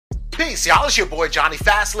Peace, y'all. It's your boy Jonny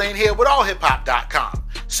Fastlane here with allhiphop.com.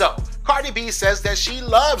 So, Cardi B says that she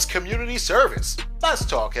loves community service. Let's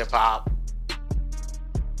talk hip-hop.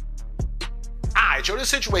 Alright, yo, this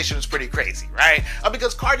situation is pretty crazy, right?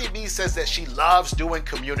 Because Cardi B says that she loves doing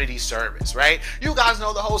community service, right? You guys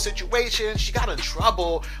know the whole situation. She got in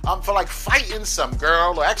trouble for like fighting some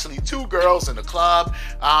girl, or actually two girls in the club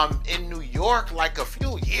in New York like a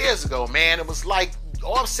few years ago, man. It was like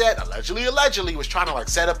Offset allegedly was trying to like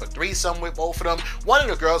set up a threesome with both of them. One of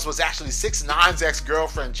the girls was actually 6ix9ine's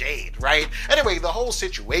ex-girlfriend Jade, right? Anyway, the whole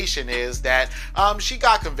situation is that she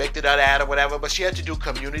got convicted of that or whatever, but she had to do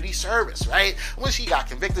community service, right? When she got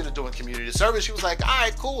convicted of doing community service, she was like, all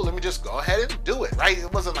right, cool, let me just go ahead and do it, right?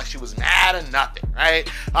 It wasn't like she was mad or nothing,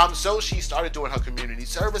 right? So she started doing her community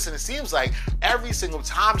service, and it seems like every single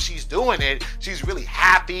time she's doing it, she's really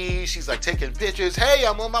happy. She's like taking pictures. Hey,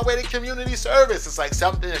 I'm on my way to community service. It's like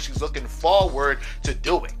something that she's looking forward to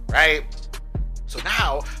doing, right? So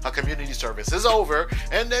now her community service is over,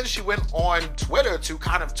 and then she went on Twitter to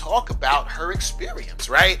kind of talk about her experience,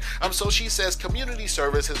 right? So she says, community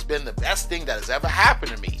service has been the best thing that has ever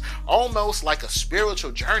happened to me, almost like a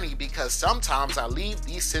spiritual journey, because sometimes I leave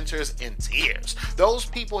these centers in tears. Those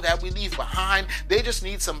people that we leave behind, they just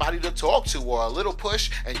need somebody to talk to or a little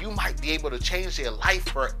push, and you might be able to change their life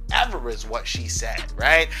forever, is what she said,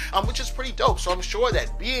 right? Which is pretty dope. So I'm sure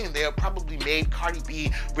that being there probably made Cardi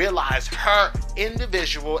B realize her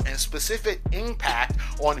individual and specific impact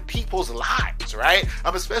on people's lives, right?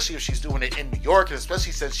 Especially if she's doing it in New York, and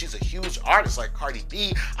especially since she's a huge artist like Cardi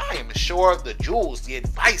B, I am sure the jewels, the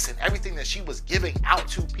advice, and everything that she was giving out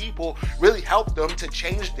to people really helped them to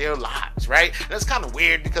change their lives, right? And it's kind of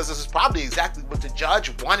weird because this is probably exactly what the judge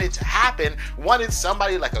wanted to happen, wanted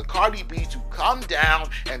somebody like a Cardi B to come down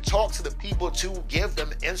and talk to the people to give them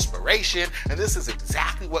inspiration, and this is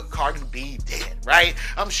exactly what Cardi B did, right?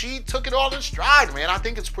 She took it all in stride, man. I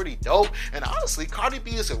think it's pretty dope, and honestly, Cardi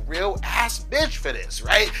B is a real ass bitch for this,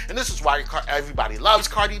 right? And this is why everybody loves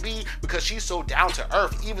Cardi B, because she's so down to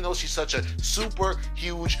earth, even though she's such a super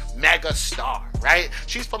huge mega star, right?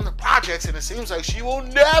 She's from the projects, and it seems like she will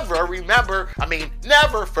never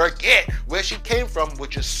never forget where she came from,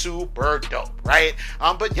 which is super dope, right?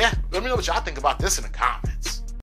 But yeah, let me know what y'all think about this in the comments.